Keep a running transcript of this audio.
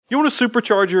You want to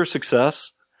supercharge your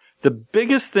success? The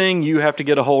biggest thing you have to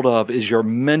get a hold of is your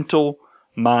mental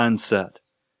mindset.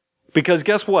 Because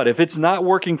guess what? If it's not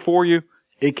working for you,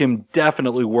 it can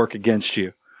definitely work against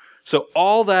you. So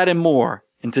all that and more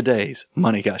in today's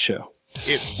Money Guy Show.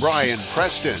 It's Brian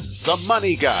Preston, the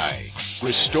Money Guy,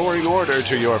 restoring order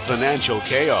to your financial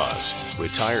chaos,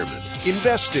 retirement,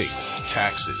 investing,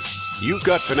 taxes. You've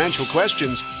got financial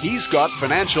questions, he's got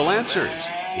financial answers.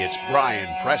 It's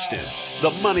Brian Preston,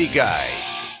 the Money Guy.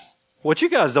 What you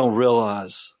guys don't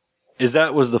realize is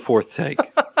that was the fourth take.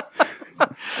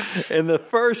 In the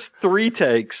first three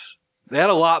takes, they had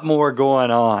a lot more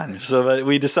going on. So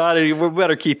we decided we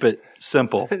better keep it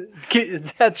simple.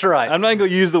 That's right. I'm not going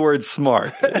to use the word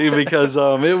smart because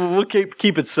we'll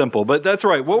keep it simple. But that's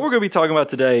right. What we're going to be talking about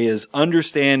today is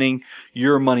understanding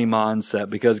your money mindset.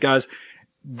 Because, guys,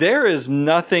 there is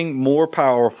nothing more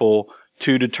powerful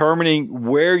to determining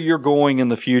where you're going in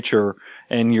the future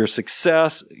and your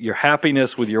success, your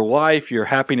happiness with your life, your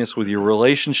happiness with your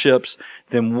relationships,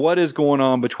 than what is going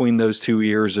on between those 2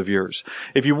 ears of yours.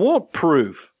 If you want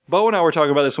proof, Bo and I were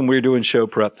talking about this when we were doing show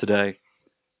prep today.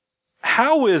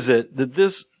 How is it that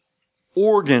this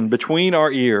organ between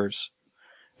our ears,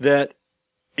 that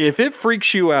if it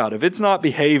freaks you out, if it's not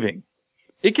behaving,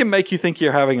 it can make you think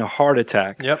you're having a heart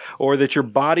attack, or that your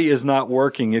body is not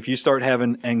working. If you start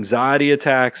having anxiety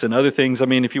attacks and other things, I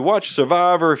mean, if you watch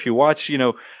Survivor, if you watch,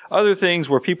 other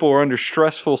things where people are under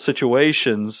stressful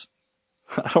situations,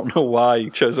 I don't know why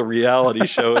you chose a reality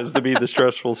show as to be the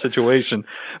stressful situation,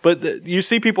 but you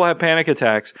see people have panic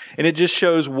attacks, and it just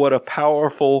shows what a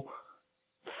powerful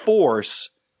force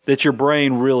that your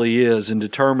brain really is in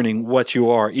determining what you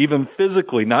are, even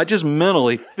physically, not just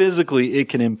mentally, physically, it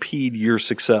can impede your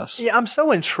success. Yeah, I'm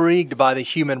so intrigued by the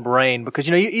human brain because,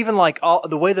 even like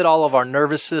the way that all of our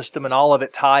nervous system and all of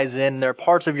it ties in, there are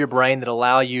parts of your brain that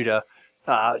allow you to,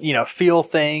 feel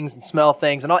things and smell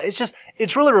things and all.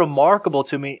 It's really remarkable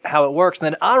to me how it works.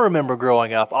 And then I remember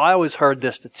growing up, I always heard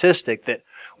this statistic that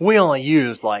we only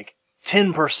use like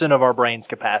 10% of our brain's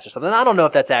capacity or something. I don't know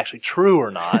if that's actually true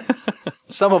or not.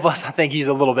 Some of us, I think, use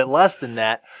a little bit less than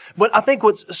that. But I think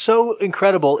what's so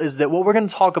incredible is that what we're going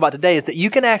to talk about today is that you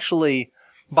can actually,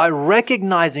 by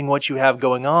recognizing what you have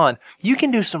going on, you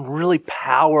can do some really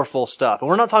powerful stuff. And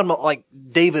we're not talking about like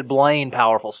David Blaine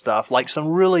powerful stuff, like some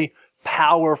really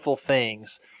powerful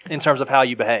things in terms of how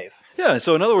you behave. Yeah.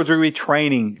 So in other words, we're going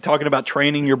to be talking about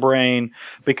training your brain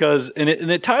because, and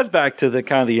it ties back to the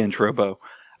kind of the intro, Bo.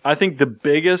 I think the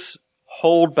biggest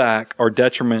holdback or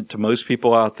detriment to most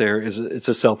people out there is it's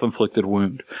a self-inflicted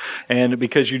wound. And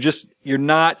because you're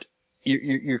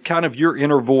kind of, your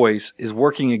inner voice is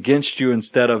working against you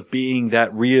instead of being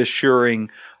that reassuring,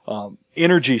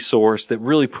 energy source that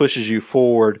really pushes you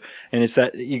forward. And it's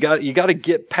that you got to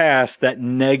get past that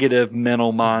negative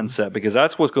mental mindset because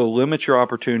that's what's going to limit your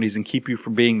opportunities and keep you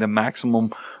from being the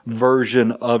maximum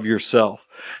version of yourself.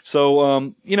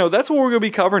 So, that's what we're going to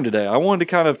be covering today. I wanted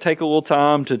to kind of take a little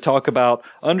time to talk about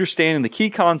understanding the key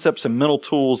concepts and mental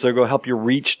tools that are going to help you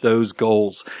reach those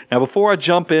goals. Now, before I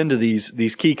jump into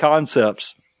these key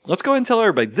concepts, let's go ahead and tell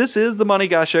everybody, this is the Money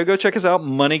Guy Show. Go check us out,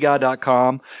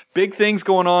 moneyguy.com. Big things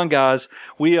going on, guys.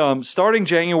 We, starting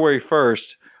January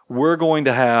 1st, we're going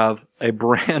to have a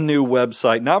brand new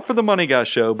website, not for the Money Guy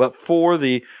Show, but for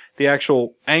the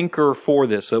actual anchor for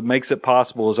this. So it makes it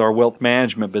possible as our wealth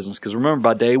management business. Because remember,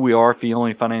 by day, we are fee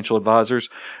only financial advisors.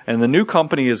 And the new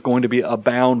company is going to be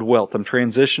Abound Wealth. I'm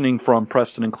transitioning from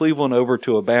Preston and Cleveland over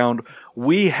to Abound.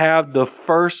 We have the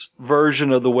first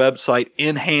version of the website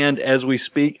in hand as we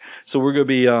speak. So we're going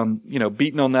to be,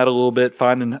 beating on that a little bit,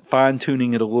 fine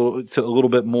tuning it a little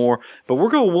bit more. But we're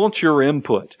going to want your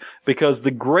input because the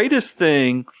greatest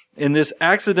thing in this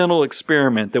accidental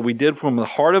experiment that we did from the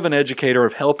heart of an educator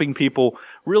of helping people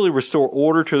really restore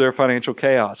order to their financial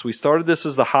chaos. We started this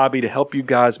as the hobby to help you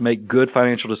guys make good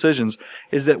financial decisions,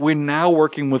 is that we're now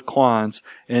working with clients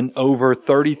in over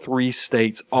 33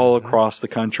 states all across the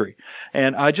country.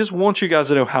 And I just want you guys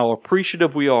to know how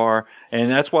appreciative we are.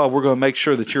 And that's why we're going to make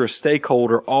sure that you're a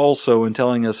stakeholder also in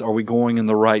telling us, are we going in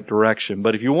the right direction?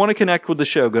 But if you want to connect with the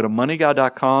show, go to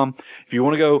moneyguy.com. If you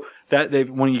want to go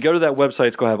when you go to that website,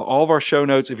 it's going to have all of our show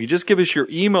notes. If you just give us your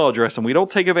email address, and we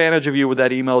don't take advantage of you with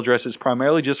that email address, it's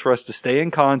primarily just for us to stay in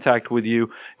contact with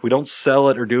you. We don't sell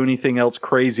it or do anything else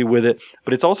crazy with it,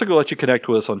 but it's also going to let you connect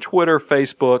with us on Twitter,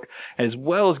 Facebook, as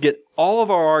well as get all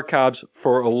of our archives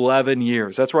for 11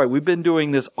 years. That's right. We've been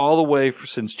doing this all the way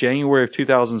since January of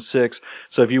 2006.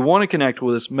 So if you want to connect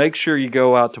with us, make sure you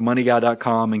go out to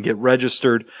moneyguy.com and get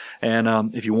registered.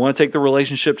 And if you want to take the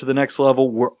relationship to the next level,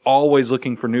 we're always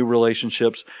looking for new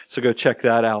relationships. So go check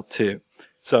that out too.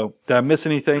 So did I miss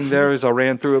anything there as I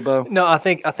ran through it, Bo? No, I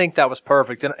think that was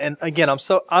perfect. And again, I'm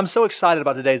so excited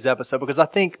about today's episode because I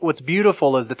think what's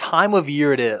beautiful is the time of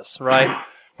year it is, right?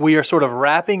 We are sort of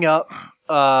wrapping up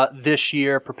this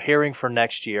year, preparing for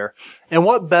next year. And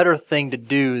what better thing to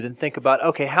do than think about,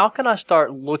 okay, how can I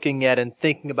start looking at and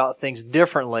thinking about things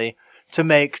differently to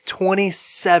make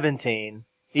 2017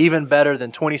 even better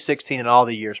than 2016 and all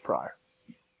the years prior?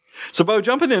 So, Bo,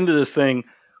 jumping into this thing,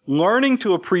 learning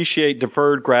to appreciate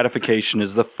deferred gratification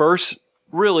is the first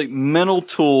really mental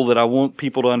tool that I want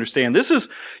people to understand. This is,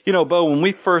 Bo, when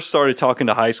we first started talking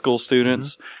to high school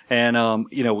students and,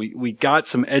 we got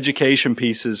some education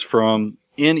pieces from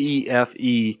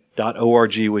NEFE.org,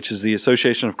 which is the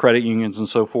Association of Credit Unions and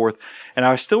so forth. And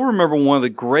I still remember one of the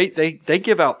great, they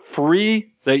give out free,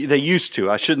 they used to,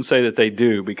 I shouldn't say that they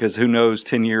do because who knows,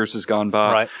 10 years has gone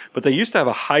by. Right. But they used to have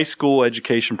a high school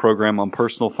education program on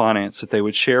personal finance that they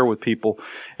would share with people.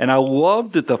 And I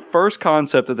loved that the first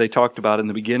concept that they talked about in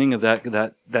the beginning of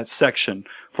that section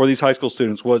for these high school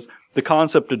students was the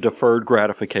concept of deferred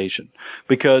gratification.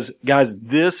 Because guys,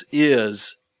 this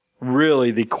is really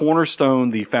the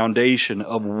cornerstone, the foundation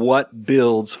of what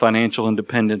builds financial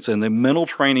independence. And the mental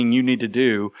training you need to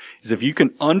do is if you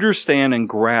can understand and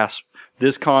grasp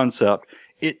this concept,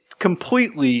 it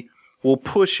completely will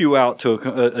push you out to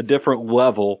a different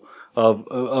level of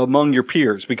among your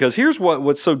peers. Because here's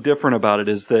what's so different about it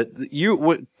is that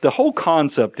the whole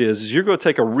concept is you're going to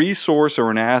take a resource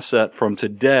or an asset from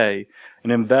today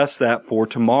and invest that for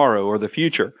tomorrow or the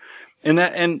future. And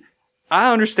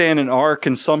I understand in our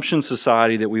consumption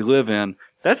society that we live in,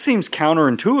 that seems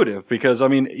counterintuitive because,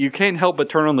 you can't help but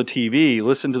turn on the TV,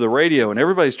 listen to the radio, and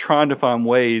everybody's trying to find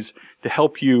ways to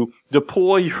help you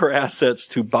deploy your assets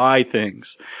to buy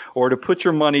things or to put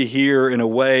your money here in a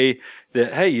way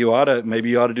that, hey, maybe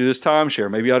you ought to do this timeshare.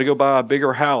 Maybe you ought to go buy a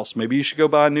bigger house. Maybe you should go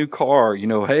buy a new car.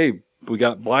 Hey, we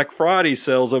got Black Friday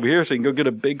sales over here so you can go get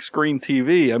a big screen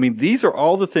TV. These are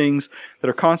all the things that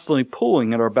are constantly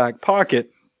pulling at our back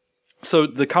pocket. So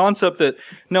the concept that,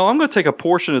 no, I'm going to take a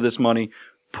portion of this money,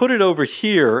 put it over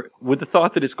here with the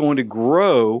thought that it's going to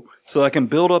grow so I can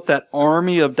build up that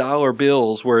army of dollar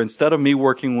bills where instead of me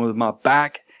working with my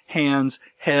back, hands,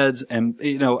 heads, and,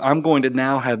 I'm going to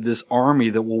now have this army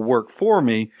that will work for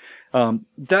me.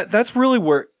 That's really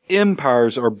where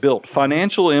empires are built.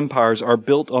 Financial empires are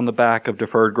built on the back of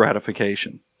deferred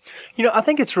gratification. I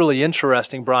think it's really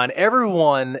interesting, Brian.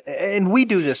 Everyone, and we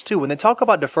do this too, when they talk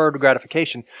about deferred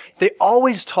gratification, they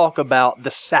always talk about the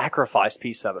sacrifice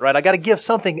piece of it, right? I got to give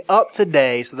something up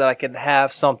today so that I can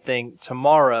have something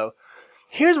tomorrow.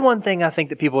 Here's one thing I think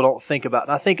that people don't think about.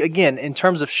 And I think, again, in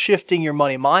terms of shifting your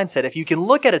money mindset, if you can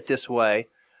look at it this way,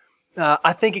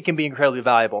 I think it can be incredibly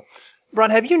valuable.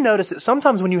 Brian, have you noticed that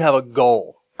sometimes when you have a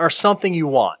goal or something you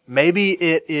want, maybe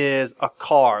it is a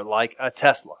car like a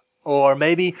Tesla, or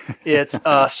maybe it's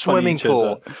a swimming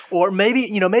pool, or maybe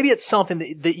it's something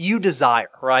that you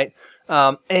desire, right?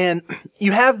 And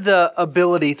you have the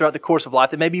ability throughout the course of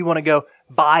life that maybe you want to go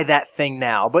buy that thing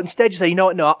now, but instead you say, you know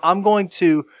what? No, I'm going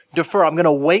to defer. I'm going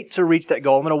to wait to reach that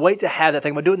goal. I'm going to wait to have that thing.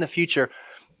 I'm going to do it in the future.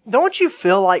 Don't you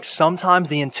feel like sometimes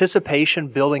the anticipation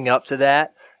building up to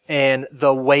that and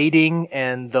the waiting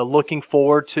and the looking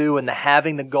forward to and the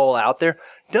having the goal out there,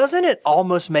 doesn't it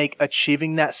almost make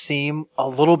achieving that seem a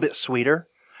little bit sweeter?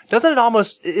 Isn't it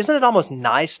almost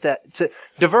nice to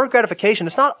divert gratification?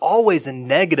 It's not always a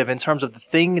negative in terms of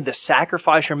the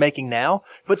sacrifice you're making now,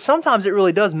 but sometimes it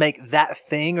really does make that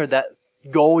thing or that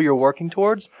goal you're working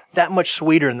towards that much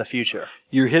sweeter in the future.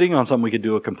 You're hitting on something we could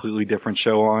do a completely different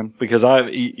show on because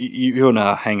you and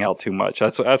I hang out too much.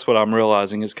 That's what I'm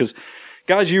realizing is because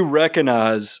guys, you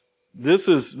recognize this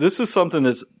is something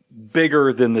that's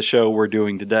bigger than the show we're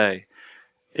doing today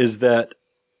is that,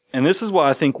 and this is why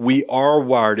I think we are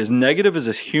wired, as negative as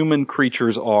human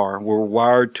creatures are, we're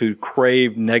wired to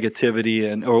crave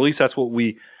negativity or at least that's what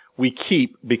we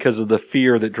keep because of the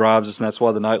fear that drives us. And that's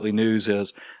why the nightly news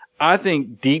is. I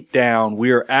think deep down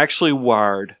we are actually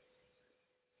wired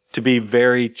to be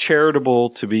very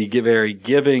charitable, to be very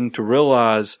giving, to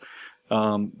realize,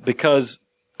 because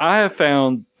I have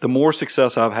found the more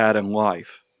success I've had in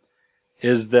life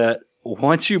is that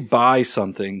once you buy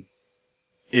something,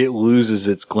 it loses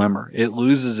its glimmer. It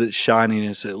loses its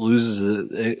shininess. It loses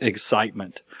its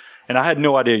excitement. And I had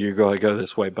no idea you were going to go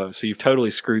this way, Bo. So you've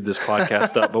totally screwed this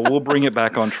podcast up, but we'll bring it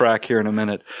back on track here in a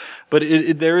minute. But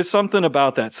there is something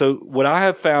about that. So what I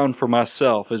have found for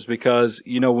myself is because,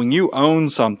 when you own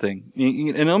something,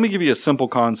 and let me give you a simple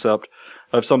concept.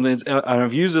 of something, and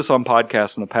I've used this on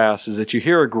podcasts in the past, is that you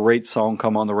hear a great song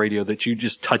come on the radio that you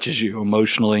just touches you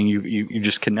emotionally, and you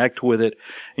just connect with it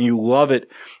and you love it,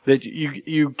 that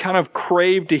you kind of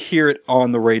crave to hear it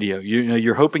on the radio. You know,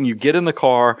 you're hoping you get in the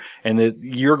car and that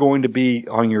you're going to be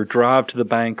on your drive to the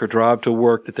bank or drive to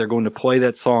work, that they're going to play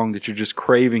that song that you're just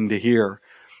craving to hear.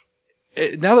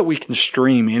 Now that we can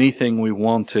stream anything we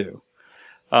want to,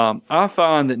 I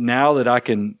find that now that I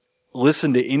can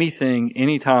listen to anything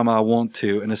anytime I want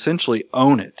to and essentially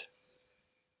own it,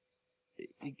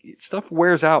 stuff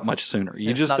wears out much sooner.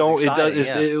 You just don't,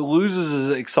 it loses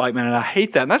its excitement, and I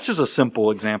hate that. And that's just a simple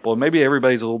example, and maybe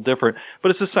everybody's a little different,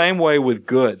 but it's the same way with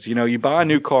goods. You know, you buy a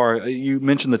new car, you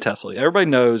mentioned the Tesla. Everybody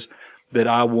knows that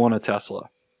I want a Tesla.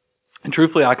 And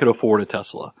truthfully, I could afford a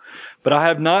Tesla. But I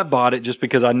have not bought it just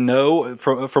because I know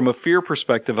from a fear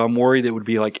perspective, I'm worried it would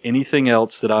be like anything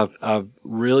else that I've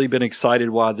really been excited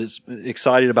about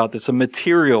that's a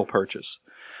material purchase,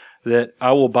 that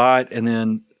I will buy it and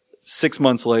then 6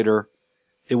 months later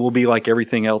it will be like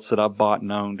everything else that I've bought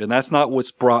and owned. And that's not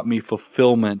what's brought me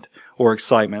fulfillment or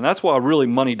excitement. That's why really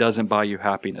money doesn't buy you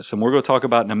happiness. And we're going to talk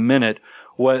about in a minute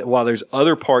while there's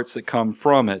other parts that come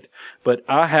from it. But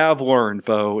I have learned,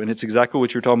 Bo, and it's exactly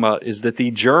what you're talking about, is that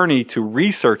the journey to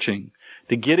researching,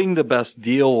 to getting the best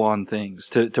deal on things,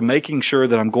 to making sure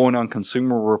that I'm going on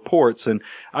Consumer Reports, and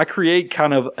I create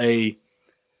kind of a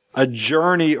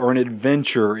journey or an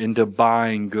adventure into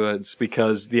buying goods,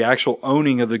 because the actual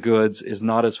owning of the goods is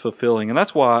not as fulfilling. And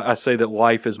that's why I say that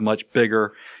life is much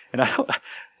bigger. And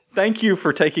thank you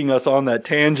for taking us on that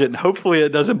tangent. Hopefully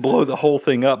it doesn't blow the whole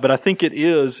thing up, but I think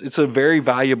it's a very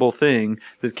valuable thing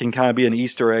that can kind of be an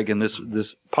Easter egg in this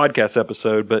podcast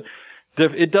episode. But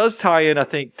it does tie in, I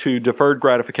think, to deferred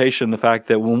gratification, the fact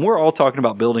that when we're all talking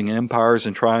about building empires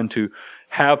and trying to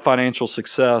have financial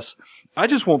success, I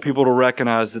just want people to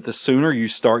recognize that the sooner you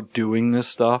start doing this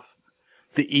stuff,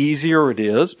 the easier it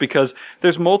is, because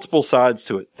there's multiple sides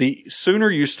to it. The sooner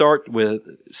you start with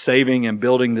saving and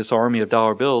building this army of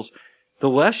dollar bills, the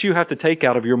less you have to take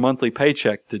out of your monthly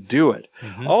paycheck to do it.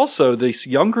 Mm-hmm. Also, the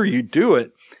younger you do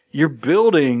it, you're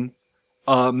building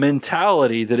a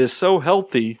mentality that is so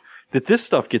healthy that this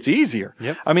stuff gets easier.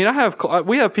 Yep. I mean,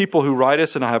 we have people who write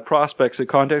us, and I have prospects that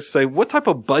contact us say, what type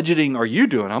of budgeting are you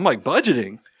doing? I'm like,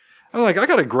 budgeting? I'm like, I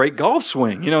got a great golf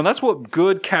swing, and that's what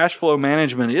good cash flow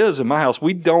management is in my house.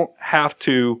 We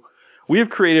have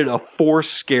created a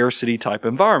forced scarcity type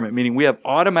environment, meaning we have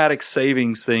automatic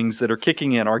savings things that are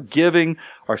kicking in. Our giving,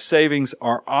 our savings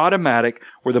are automatic,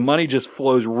 where the money just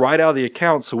flows right out of the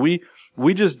account. So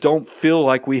we just don't feel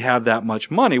like we have that much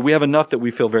money. We have enough that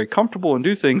we feel very comfortable and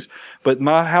do things, but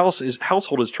my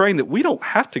household is trained that we don't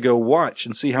have to go watch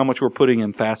and see how much we're putting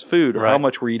in fast food or how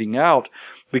much we're eating out,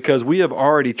 because we have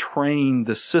already trained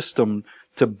the system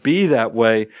to be that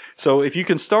way. So if you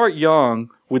can start young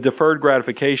with deferred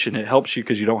gratification, it helps you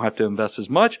because you don't have to invest as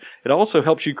much. It also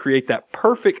helps you create that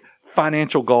perfect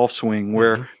financial golf swing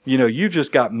where, you've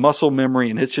just got muscle memory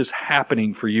and it's just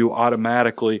happening for you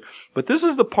automatically. But this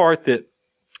is the part that,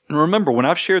 and remember, when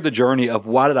I've shared the journey of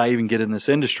why did I even get in this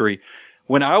industry,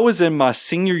 when I was in my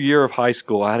senior year of high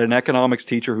school, I had an economics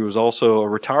teacher who was also a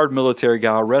retired military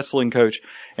guy, a wrestling coach,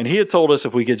 and he had told us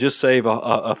if we could just save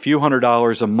a few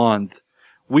 $100s a month,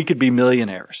 we could be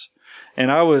millionaires.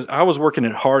 And I was working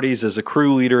at Hardee's as a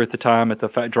crew leader at the time at the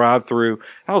drive-through.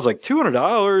 I was like, $200,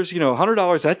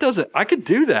 $100, I could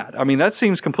do that. I mean, that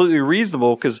seems completely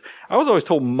reasonable, because I was always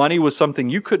told money was something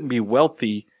you couldn't be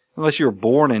wealthy unless you were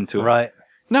born into it. Right.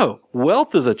 No,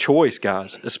 wealth is a choice,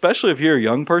 guys. Especially if you're a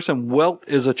young person, wealth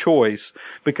is a choice,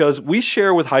 because we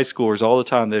share with high schoolers all the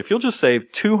time that if you'll just save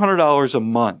 $200 a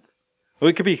month, well,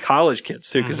 it could be college kids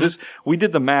too, because we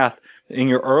did the math in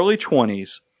your early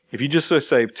 20s. If you just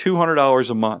save $200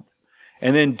 a month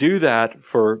and then do that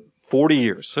for 40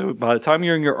 years, so by the time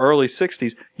you're in your early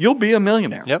 60s, you'll be a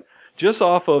millionaire. Yep. Just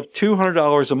off of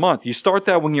 $200 a month. You start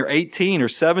that when you're 18 or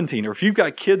 17, or if you've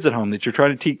got kids at home that you're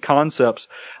trying to teach concepts,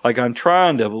 like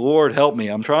Lord help me,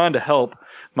 I'm trying to help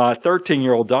my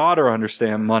 13-year-old daughter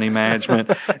understand money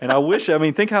management.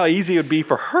 And think how easy it would be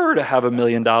for her to have $1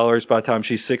 million by the time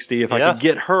she's 60 if I could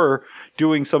get her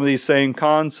doing some of these same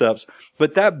concepts.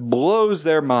 But that blows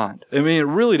their mind. I mean, it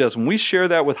really does. When we share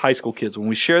that with high school kids, when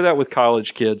we share that with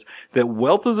college kids, that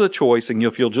wealth is a choice, and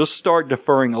if you'll just start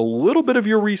deferring a little bit of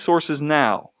your resources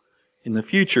now, in the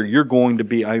future, you're going to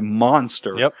be a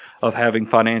monster of having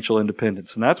financial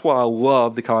independence. And that's why I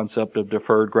love the concept of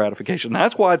deferred gratification.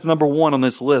 That's why it's number one on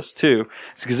this list too.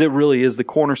 It's because it really is the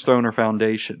cornerstone or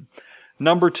foundation.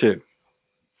 Number two,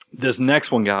 this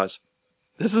next one, guys,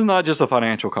 this is not just a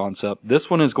financial concept. This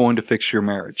one is going to fix your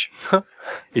marriage.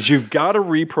 Is you've got to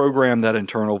reprogram that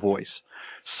internal voice.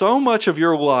 So much of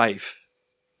your life,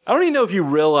 I don't even know if you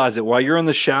realize it, while you're in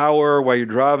the shower, while you're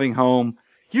driving home,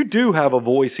 you do have a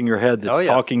voice in your head that's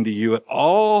talking to you at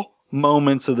all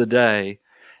moments of the day.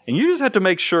 And you just have to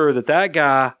make sure that that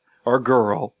guy or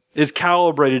girl is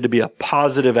calibrated to be a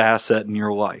positive asset in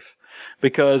your life.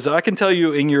 Because I can tell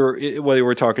you whether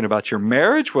we're talking about your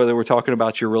marriage, whether we're talking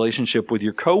about your relationship with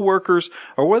your coworkers,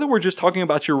 or whether we're just talking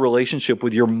about your relationship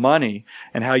with your money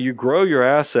and how you grow your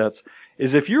assets,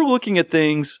 is if you're looking at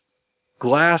things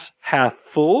glass half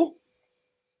full,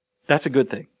 that's a good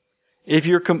thing. If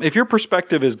your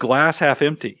perspective is glass half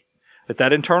empty, if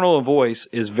that internal voice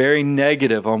is very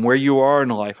negative on where you are in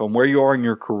life, on where you are in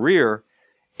your career,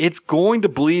 it's going to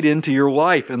bleed into your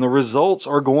life, and the results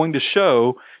are going to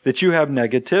show that you have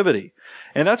negativity.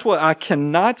 And that's what I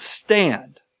cannot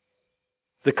stand,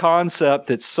 the concept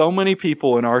that so many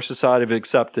people in our society have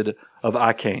accepted of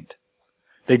I can't.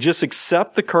 They just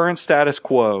accept the current status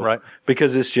quo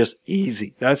because it's just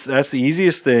easy. That's the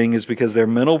easiest thing, is because their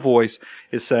mental voice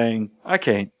is saying, I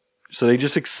can't. So they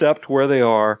just accept where they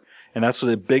are, and that's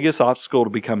the biggest obstacle to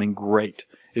becoming great.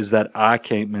 Is that I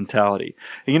can't mentality.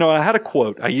 You know, I had a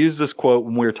quote. I used this quote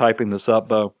when we were typing this up,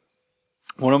 Bo.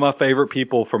 One of my favorite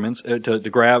people to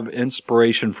grab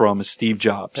inspiration from is Steve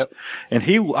Jobs. Yep. And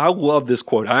I love this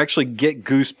quote. I actually get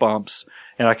goosebumps,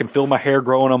 and I can feel my hair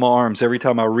growing on my arms every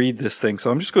time I read this thing.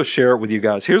 So I'm just going to share it with you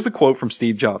guys. Here's the quote from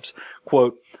Steve Jobs.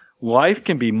 Quote, life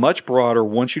can be much broader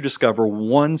once you discover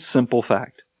one simple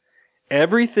fact.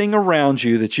 Everything around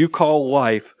you that you call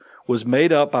life was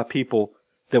made up by people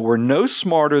that were no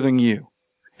smarter than you.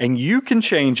 And you can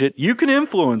change it. You can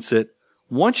influence it.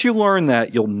 Once you learn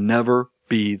that, you'll never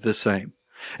be the same.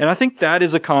 And I think that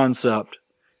is a concept,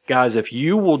 guys, if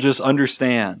you will just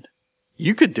understand,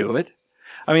 you could do it.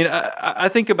 I mean, I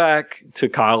think back to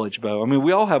college, Bo. I mean,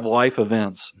 we all have life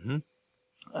events.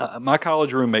 Mm-hmm. My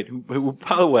college roommate, who,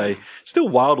 by the way, still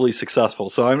wildly successful.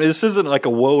 So I mean, this isn't like a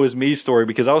woe is me story,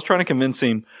 because I was trying to convince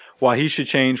him why he should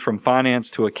change from finance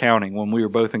to accounting when we were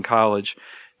both in college.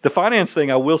 The finance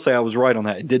thing, I will say I was right on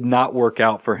that. It did not work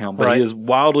out for him, but he is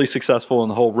wildly successful in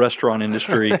the whole restaurant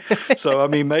industry. So, I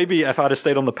mean, maybe if I'd have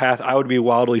stayed on the path, I would be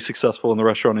wildly successful in the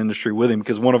restaurant industry with him,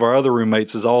 because one of our other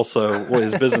roommates is also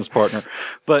his business partner.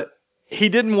 But he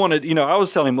didn't want to, I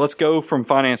was telling him, let's go from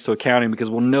finance to accounting, because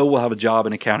we'll have a job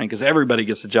in accounting, because everybody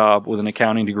gets a job with an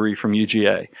accounting degree from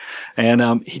UGA.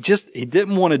 And he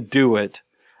didn't want to do it.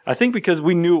 I think because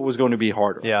we knew it was going to be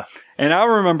harder. Yeah. And I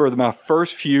remember my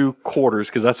first few quarters,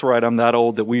 because that's right, I'm that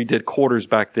old that we did quarters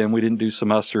back then. We didn't do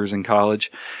semesters in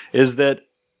college. Is that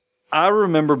I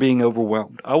remember being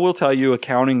overwhelmed. I will tell you,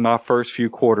 accounting my first few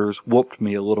quarters whooped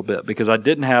me a little bit, because I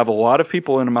didn't have a lot of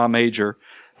people in my major.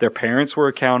 Their parents were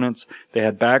accountants. They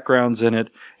had backgrounds in it.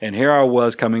 And here I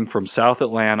was coming from South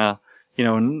Atlanta,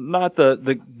 not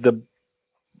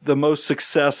the most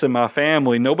success in my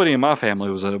family. Nobody in my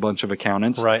family was a bunch of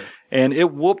accountants. Right. And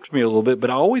it whooped me a little bit, but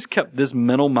I always kept this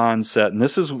mental mindset. And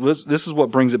this is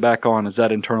what brings it back on, is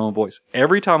that internal voice.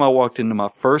 Every time I walked into my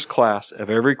first class of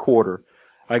every quarter,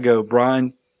 I go,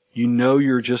 Brian,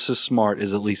 you're just as smart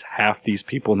as at least half these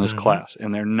people in this class,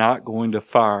 and they're not going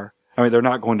to they're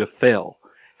not going to fail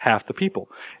half the people.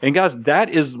 And guys, that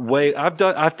is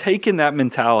I've taken that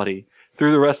mentality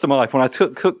through the rest of my life. When I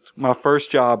took my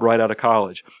first job right out of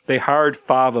college, they hired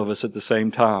 5 of us at the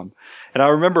same time. And I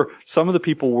remember some of the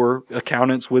people were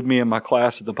accountants with me in my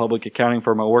class at the public accounting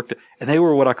firm I worked at, and they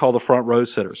were what I call the front row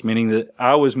sitters, meaning that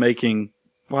I was making,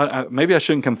 maybe I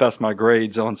shouldn't confess my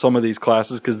grades on some of these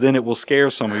classes, because then it will scare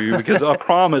some of you, because I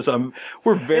promise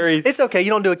we're very... It's okay. You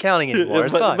don't do accounting anymore.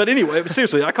 It's fine. But anyway,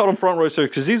 seriously, I call them front row sitters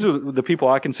because these are the people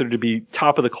I consider to be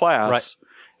top of the class. Right.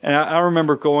 And I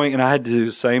remember going, and I had to do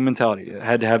the same mentality. I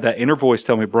had to have that inner voice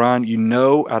tell me, Brian,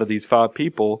 out of these 5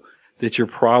 people that you're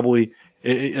probably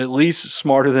at least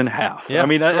smarter than half. Yeah, I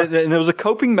mean, and it was a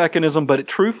coping mechanism, but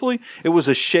truthfully, it was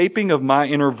a shaping of my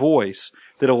inner voice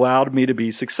that allowed me to be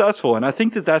successful. And I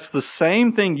think that that's the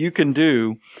same thing you can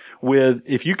do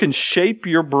if you can shape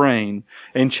your brain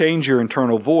and change your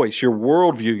internal voice, your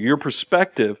worldview, your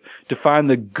perspective to find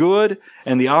the good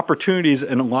and the opportunities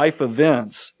in life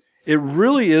events. It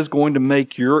really is going to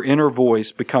make your inner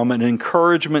voice become an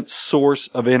encouragement source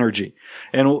of energy.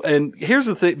 And here's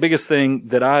the biggest thing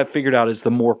that I have figured out is the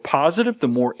more positive, the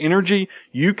more energy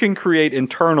you can create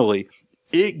internally,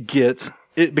 it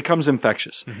becomes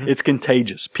infectious. Mm-hmm. It's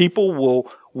contagious. People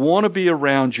will want to be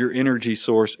around your energy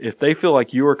source if they feel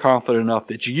like you are confident enough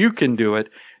that you can do it.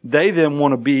 They then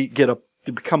want to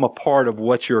become a part of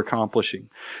what you're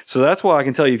accomplishing. So that's why I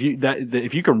can tell you,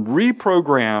 if you can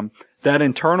reprogram that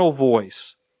internal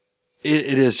voice,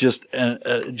 it is just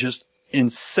just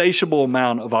insatiable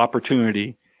amount of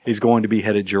opportunity is going to be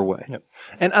headed your way. Yep.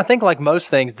 And I think like most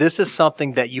things, this is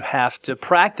something that you have to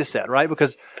practice at, right?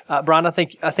 Because, Brian, I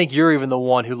think you're even the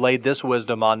one who laid this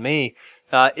wisdom on me,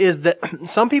 is that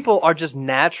some people are just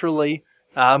naturally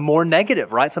more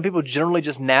negative, right? Some people generally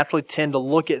just naturally tend to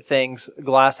look at things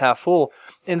glass half full.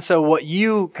 And so what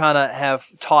you kind of have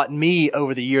taught me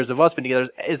over the years of us being together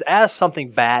is as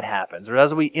something bad happens, or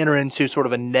as we enter into sort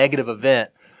of a negative event,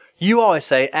 you always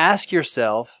say, ask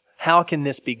yourself, how can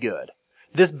this be good?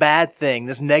 This bad thing,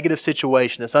 this negative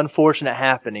situation, this unfortunate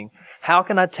happening, how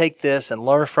can I take this and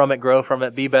learn from it, grow from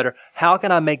it, be better? How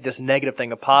can I make this negative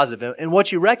thing a positive? And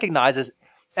what you recognize is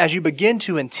as you begin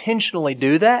to intentionally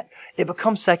do that, it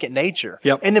becomes second nature.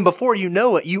 Yep. And then before you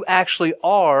know it, you actually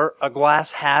are a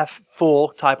glass half full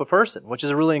type of person, which is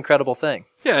a really incredible thing.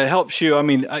 Yeah, it helps you. I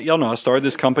mean, y'all know I started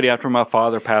this company after my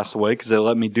father passed away because they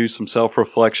let me do some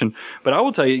self-reflection. But I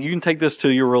will tell you, you can take this to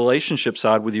your relationship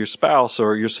side with your spouse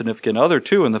or your significant other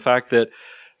too. And the fact that,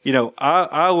 you know,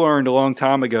 I learned a long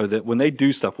time ago that when they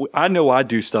do stuff, I know I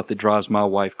do stuff that drives my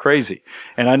wife crazy.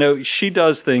 And I know she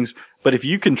does things, but if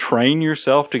you can train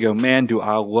yourself to go, man, do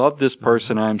I love this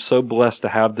person? I'm so blessed to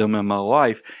have them in my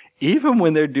life. Even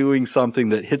when they're doing something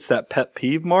that hits that pet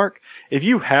peeve mark, if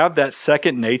you have that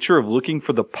second nature of looking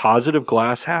for the positive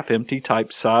glass half empty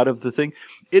type side of the thing,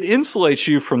 it insulates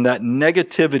you from that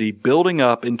negativity building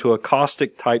up into a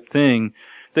caustic type thing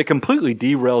that completely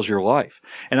derails your life.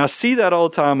 And I see that all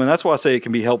the time, and that's why I say it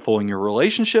can be helpful in your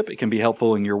relationship, it can be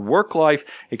helpful in your work life,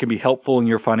 it can be helpful in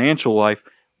your financial life.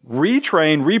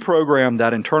 Retrain, reprogram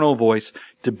that internal voice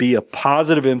to be a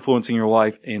positive influence in your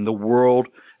life, and the world,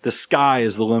 the sky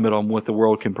is the limit on what the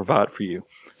world can provide for you.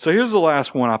 So here's the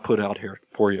last one I put out here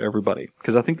for you, everybody,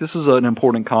 because I think this is an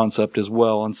important concept as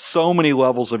well on so many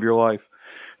levels of your life.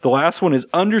 The last one is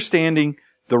understanding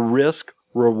the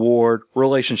risk-reward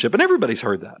relationship. And everybody's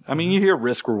heard that. I mean, you hear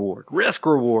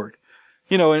risk-reward.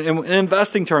 You know, in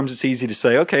investing terms, it's easy to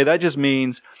say, okay, that just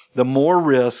means the more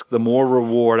risk, the more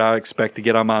reward I expect to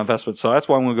get on my investment. So that's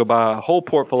why I'm going to go buy a whole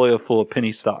portfolio full of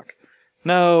penny stock.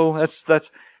 No,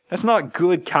 that's not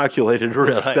good calculated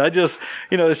risk. Right. That just,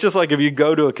 you know, it's just like if you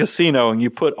go to a casino and you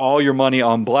put all your money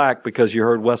on black because you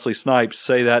heard Wesley Snipes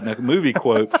say that in a movie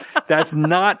quote. That's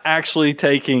not actually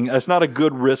that's not a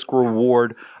good risk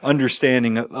reward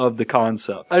understanding of the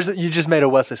concept. You just made a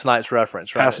Wesley Snipes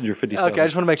reference, right? Passenger 57. Okay, I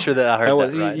just want to make sure that I heard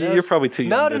that right. You're probably too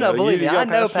young. No, believe me. I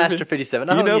know Passenger 57.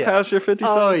 You know Passenger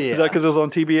 57? Oh, yeah. Is that because it was on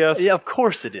TBS? Yeah, of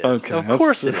course it is. Okay. Of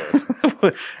course it is.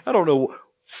 I don't know.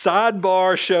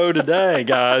 Sidebar show today,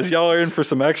 guys. Y'all are in for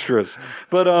some extras.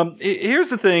 But here's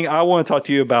the thing I want to talk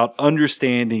to you about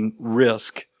understanding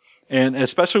risk, and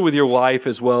especially with your life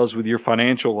as well as with your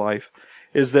financial life,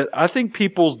 is that I think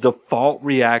people's default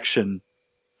reaction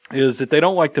is that they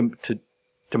don't like to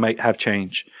have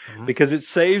change, because it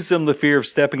saves them the fear of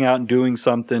stepping out and doing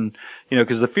something, you know,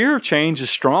 because the fear of change is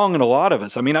strong in a lot of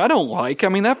us. I mean,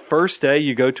 that first day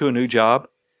you go to a new job,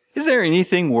 is there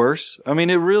anything worse? I mean,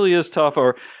 it really is tough.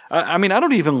 Or, I mean, I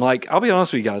don't even I'll be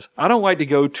honest with you guys, I don't like to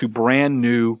go to brand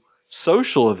new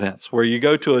social events where you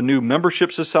go to a new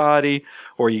membership society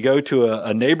or you go to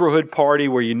a neighborhood party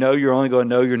where you know you're only going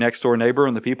to know your next door neighbor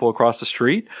and the people across the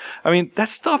street. I mean, that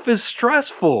stuff is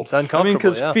stressful. It's uncomfortable.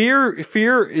 I mean,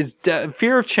 because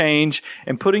fear of change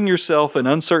and putting yourself in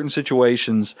uncertain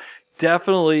situations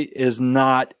definitely is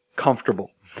not comfortable.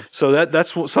 So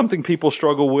that's something people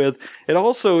struggle with. It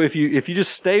also, if you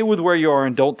just stay with where you are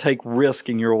and don't take risk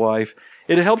in your life,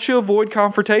 it helps you avoid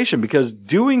confrontation, because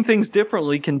doing things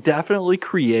differently can definitely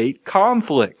create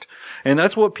conflict. And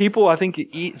that's what people, I think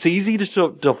it's easy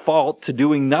to default to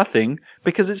doing nothing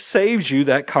because it saves you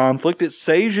that conflict. It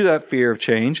saves you that fear of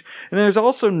change. And there's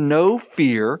also no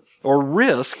fear or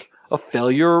risk of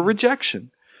failure or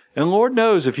rejection. And Lord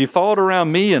knows if you followed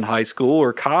around me in high school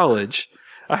or college,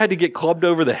 I had to get clubbed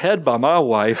over the head by my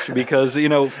wife because, you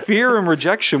know, fear and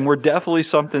rejection were definitely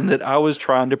something that I was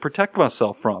trying to protect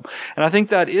myself from. And I think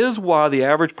that is why the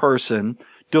average person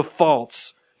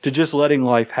defaults to just letting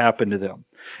life happen to them.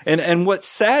 And what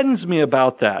saddens me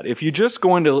about that, if you're just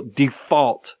going to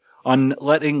default on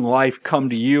letting life come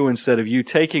to you instead of you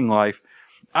taking life,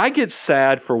 I get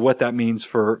sad for what that means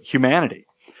for humanity.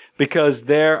 Because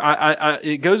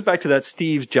it goes back to that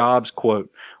Steve Jobs quote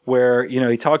where, you know,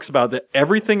 he talks about that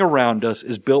everything around us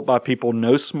is built by people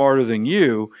no smarter than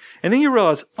you. And then you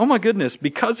realize, oh my goodness,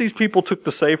 because these people took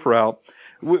the safe route,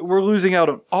 we're losing out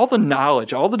on all the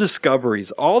knowledge, all the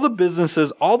discoveries, all the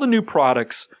businesses, all the new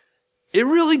products. It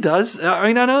really does. I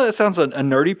mean, I know that sounds a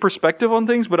nerdy perspective on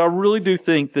things, but I really do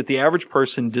think that the average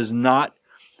person does not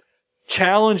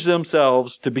challenge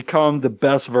themselves to become the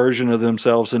best version of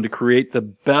themselves and to create the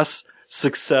best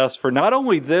success for not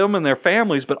only them and their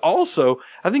families, but also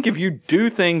I think if you do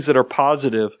things that are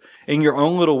positive in your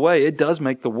own little way, it does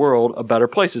make the world a better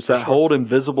place. It's that whole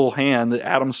invisible hand that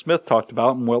Adam Smith talked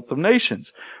about in Wealth of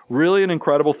Nations. Really an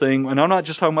incredible thing. And I'm not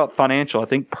just talking about financial. I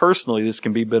think personally this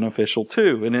can be beneficial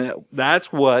too. And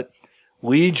that's what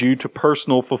leads you to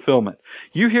personal fulfillment.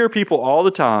 You hear people all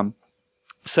the time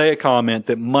say a comment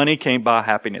that money can't buy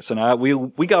happiness. And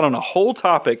we got on a whole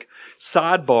topic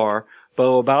sidebar,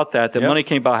 Bo, about that money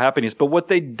can't buy happiness. But what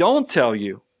they don't tell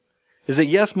you is that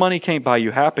yes, money can't buy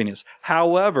you happiness.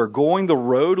 However, going the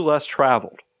road less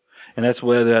traveled, and that's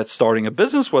whether that's starting a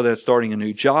business, whether that's starting a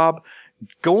new job,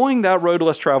 going that road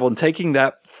less traveled and taking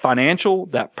that financial,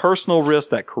 that personal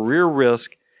risk, that career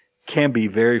risk can be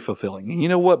very fulfilling. And you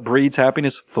know what breeds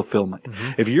happiness? Fulfillment.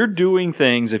 Mm-hmm. If you're doing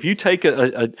things, if you take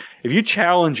if you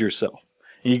challenge yourself,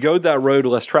 and you go that road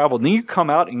less traveled, and then you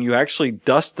come out and you actually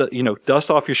dust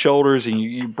off your shoulders and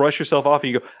you brush yourself off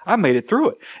and you go, I made it through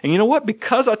it. And you know what?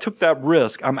 Because I took that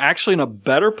risk, I'm actually in a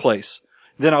better place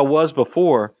than I was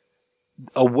before.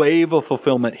 A wave of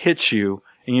fulfillment hits you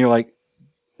and you're like,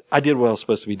 I did what I was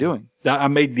supposed to be doing. I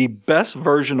made the best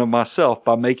version of myself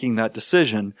by making that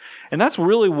decision. And that's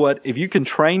really what, if you can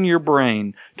train your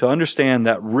brain to understand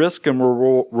that risk and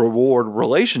reward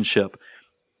relationship,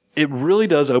 it really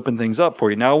does open things up for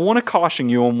you. Now, I want to caution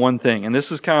you on one thing, and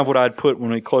this is kind of what I'd put when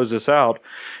we close this out,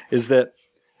 is that,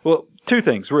 well, two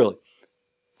things, really.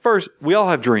 First, we all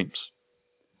have dreams.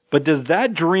 But does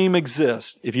that dream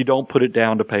exist if you don't put it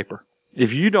down to paper?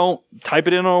 If you don't type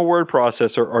it in on a word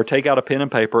processor or take out a pen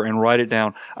and paper and write it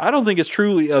down, I don't think it's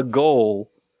truly a goal,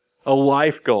 a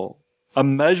life goal, a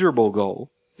measurable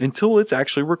goal, until it's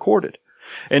actually recorded.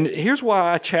 And here's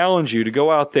why I challenge you to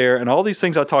go out there and all these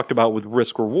things I talked about with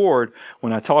risk reward,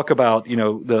 when I talk about,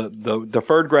 the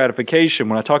deferred gratification,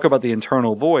 when I talk about the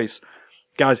internal voice,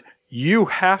 guys, you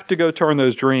have to go turn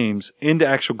those dreams into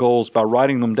actual goals by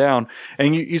writing them down.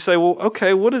 And you say, well,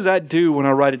 okay, what does that do when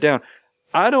I write it down?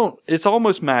 It's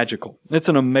almost magical. It's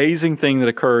an amazing thing that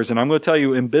occurs. And I'm going to tell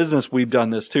you, in business, we've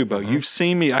done this too, Bo. Mm-hmm. You've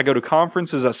seen me. I go to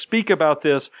conferences. I speak about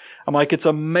this. I'm like, it's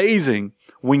amazing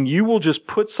when you will just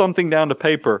put something down to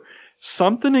paper,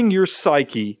 something in your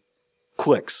psyche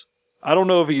clicks. I don't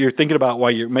know if you're thinking about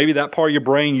why maybe that part of your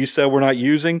brain you said we're not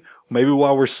using, maybe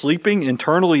while we're sleeping,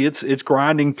 internally it's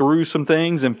grinding through some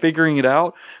things and figuring it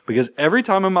out. Because every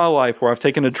time in my life where I've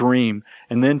taken a dream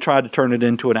and then tried to turn it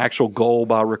into an actual goal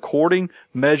by recording,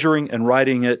 measuring, and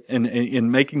writing it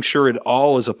and making sure it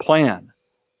all is a plan,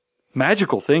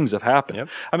 magical things have happened. Yep.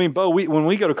 I mean, Bo, when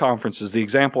we go to conferences, the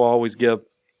example I always give,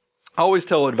 I always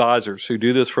tell advisors who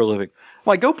do this for a living,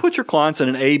 like, go put your clients in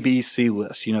an A, B, C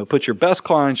list. Put your best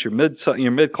clients, your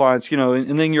mid clients,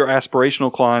 and then your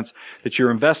aspirational clients that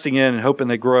you're investing in and hoping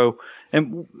they grow,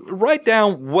 and write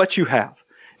down what you have.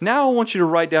 Now I want you to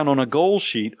write down on a goal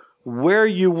sheet where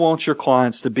you want your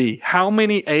clients to be. How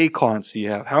many A clients do you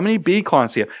have? How many B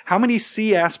clients do you have? How many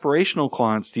C aspirational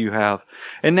clients do you have?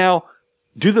 And now,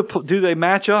 do they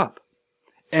match up?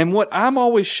 And what I'm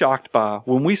always shocked by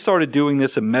when we started doing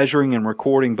this and measuring and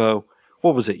recording, Bo,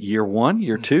 what was it, year 1,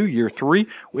 year 2, year 3?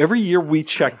 Every year we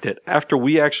checked it after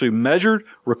we actually measured,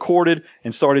 recorded,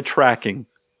 and started tracking.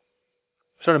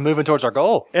 Started moving towards our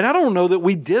goal. And I don't know that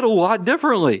we did a lot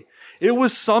differently. It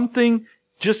was something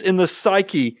just in the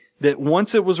psyche that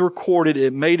once it was recorded,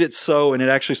 it made it so, and it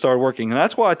actually started working. And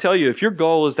that's why I tell you, if your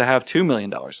goal is to have $2 million,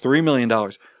 $3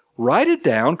 million, write it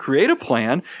down, create a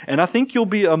plan, and I think you'll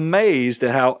be amazed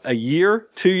at how a year,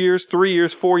 2 years, 3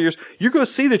 years, 4 years, you're going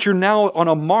to see that you're now on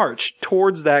a march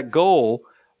towards that goal,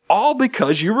 all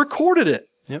because you recorded it.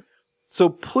 Yep. So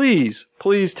please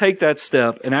take that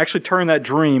step and actually turn that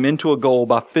dream into a goal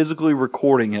by physically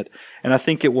recording it, and I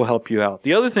think it will help you out.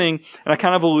 The other thing, and I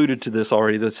kind of alluded to this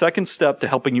already, the second step to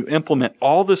helping you implement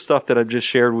all this stuff that I've just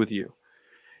shared with you,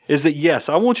 is that yes,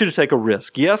 I want you to take a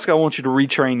risk. Yes, I want you to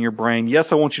retrain your brain.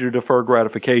 Yes, I want you to defer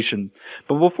gratification.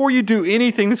 But before you do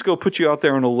anything that's going to put you out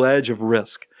there on a ledge of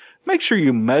risk, make sure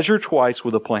you measure twice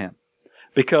with a plan.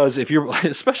 Because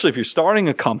especially if you're starting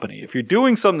a company, if you're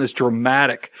doing something that's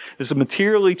dramatic, that's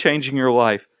materially changing your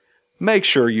life, make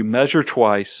sure you measure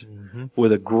twice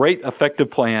with a great effective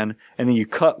plan, and then you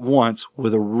cut once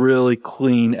with a really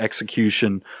clean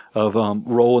execution of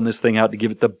rolling this thing out to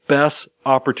give it the best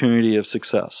opportunity of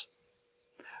success.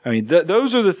 I mean,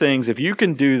 those are the things. If you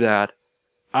can do that,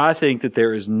 I think that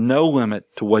there is no limit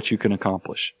to what you can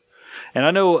accomplish. And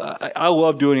I know I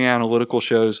love doing analytical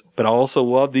shows, but I also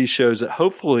love these shows that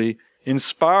hopefully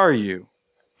inspire you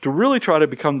to really try to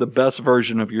become the best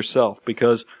version of yourself,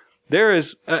 because there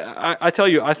is, I tell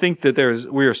you, I think that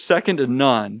we are second to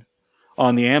none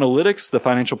on the analytics, the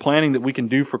financial planning that we can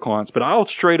do for clients. But I'll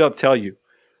straight up tell you,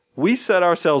 we set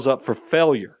ourselves up for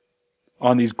failure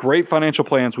on these great financial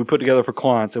plans we put together for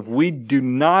clients if we do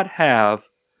not have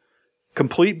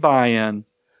complete buy-in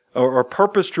or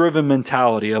purpose-driven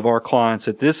mentality of our clients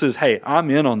that this is, hey, I'm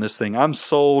in on this thing. I'm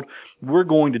sold. We're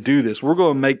going to do this. We're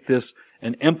going to make this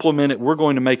and implement it. We're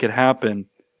going to make it happen.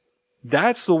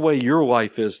 That's the way your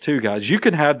life is too, guys. You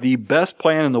can have the best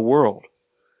plan in the world,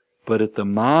 but if the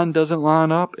mind doesn't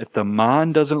line up, if the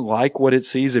mind doesn't like what it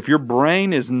sees, if your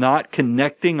brain is not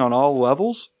connecting on all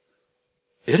levels,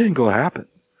 it ain't going to happen.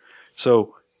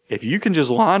 So if you can just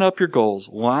line up your goals,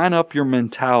 line up your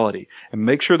mentality, and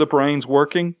make sure the brain's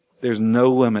working, there's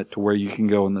no limit to where you can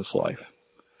go in this life.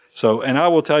 So, and I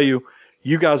will tell you,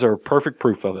 you guys are perfect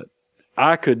proof of it.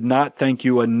 I could not thank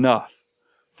you enough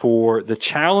for the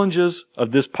challenges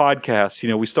of this podcast. You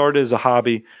know, we started as a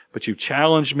hobby, but you've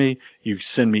challenged me. You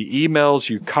send me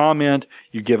emails. You comment.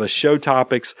 You give us show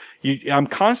topics. I'm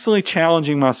constantly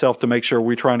challenging myself to make sure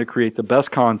we're trying to create the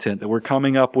best content, that we're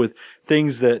coming up with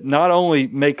things that not only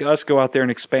make us go out there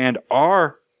and expand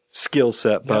our skill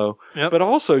set, Bo, but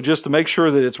also just to make sure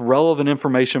that it's relevant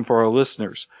information for our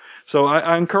listeners. So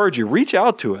I encourage you, reach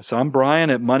out to us. I'm Brian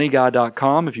at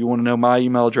moneyguy.com. If you want to know, my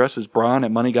email address is brian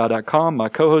at moneyguy.com. My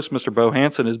co-host, Mr. Bo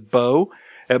Hansen, is Bo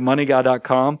at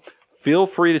moneyguy.com. Feel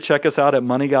free to check us out at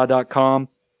moneyguy.com.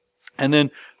 And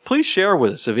then please share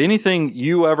with us if anything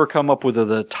you ever come up with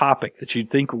a topic that you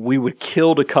think we would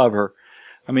kill to cover.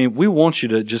 I mean, we want you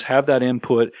to just have that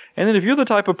input. And then if you're the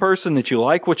type of person that you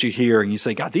like what you hear and you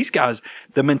say, God, these guys,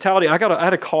 the mentality, I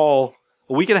had a call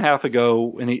a week and a half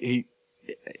ago, and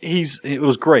it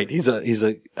was great. He's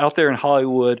out there in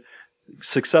Hollywood,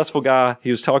 successful guy. He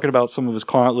was talking about some of his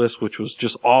client list, which was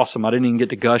just awesome. I didn't even get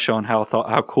to gush on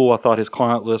how cool I thought his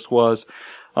client list was.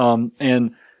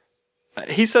 And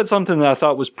he said something that I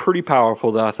thought was pretty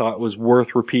powerful, that I thought was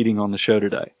worth repeating on the show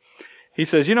today. He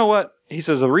says, you know what? He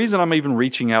says, the reason I'm even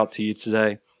reaching out to you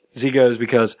today is, he goes,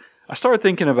 because I started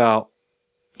thinking about,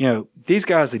 you know, these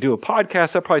guys, they do a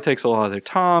podcast. That probably takes a lot of their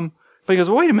time. But he goes,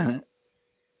 wait a minute.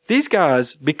 These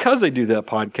guys, because they do that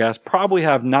podcast, probably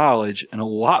have knowledge in a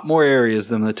lot more areas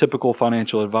than the typical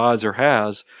financial advisor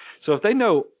has. So if they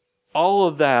know all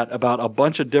of that about a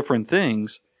bunch of different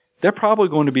things, they're probably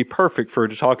going to be perfect for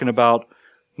talking about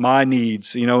my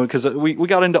needs, you know, because we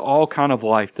got into all kind of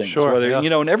life things. Sure, you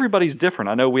know, and everybody's different.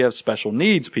 I know we have special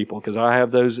needs people, because I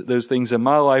have those things in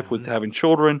my life with having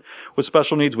children with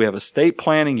special needs. We have estate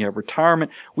planning, you have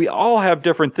retirement. We all have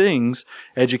different things,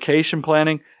 education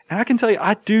planning. And I can tell you,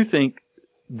 I do think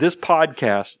this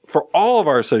podcast, for all of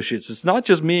our associates, it's not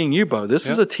just me and you, Bo. This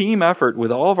is a team effort with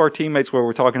all of our teammates, where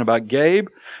we're talking about Gabe,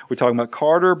 we're talking about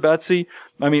Carter, Betsy.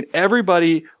 I mean,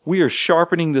 everybody, we are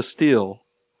sharpening the steel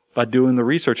by doing the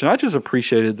research. And I just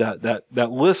appreciated that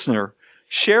listener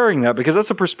sharing that, because that's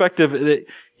a perspective that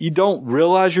you don't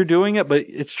realize you're doing it, but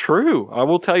it's true. I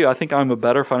will tell you, I think I'm a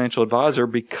better financial advisor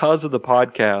because of the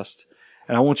podcast.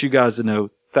 And I want you guys to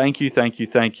know, thank you, thank you,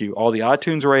 thank you. All the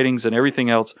iTunes ratings and everything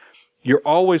else, you're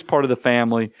always part of the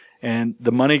family. And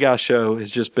the Money Guy Show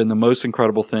has just been the most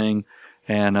incredible thing.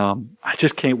 And I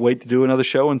just can't wait to do another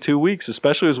show in 2 weeks,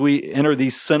 especially as we enter the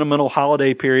sentimental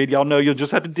holiday period. Y'all know you'll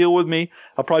just have to deal with me.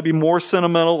 I'll probably be more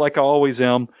sentimental, like I always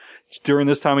am, during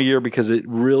this time of year, because it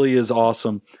really is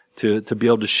awesome to be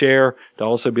able to share, to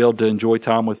also be able to enjoy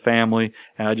time with family.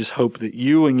 And I just hope that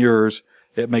you and yours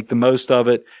make the most of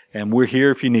it. And we're here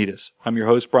if you need us. I'm your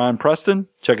host, Brian Preston.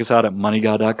 Check us out at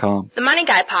moneyguy.com. The Money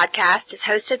Guy podcast is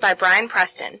hosted by Brian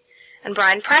Preston, and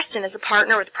Brian Preston is a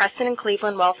partner with Preston &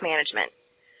 Cleveland Wealth Management.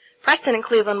 Preston &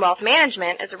 Cleveland Wealth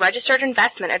Management is a registered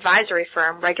investment advisory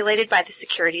firm regulated by the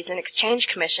Securities and Exchange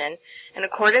Commission in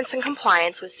accordance and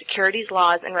compliance with securities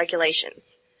laws and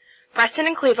regulations.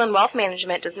 Preston & Cleveland Wealth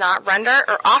Management does not render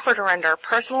or offer to render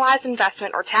personalized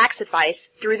investment or tax advice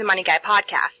through the Money Guy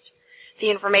podcast.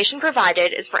 The information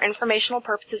provided is for informational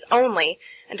purposes only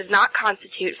and does not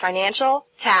constitute financial,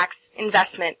 tax,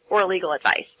 investment, or legal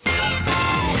advice.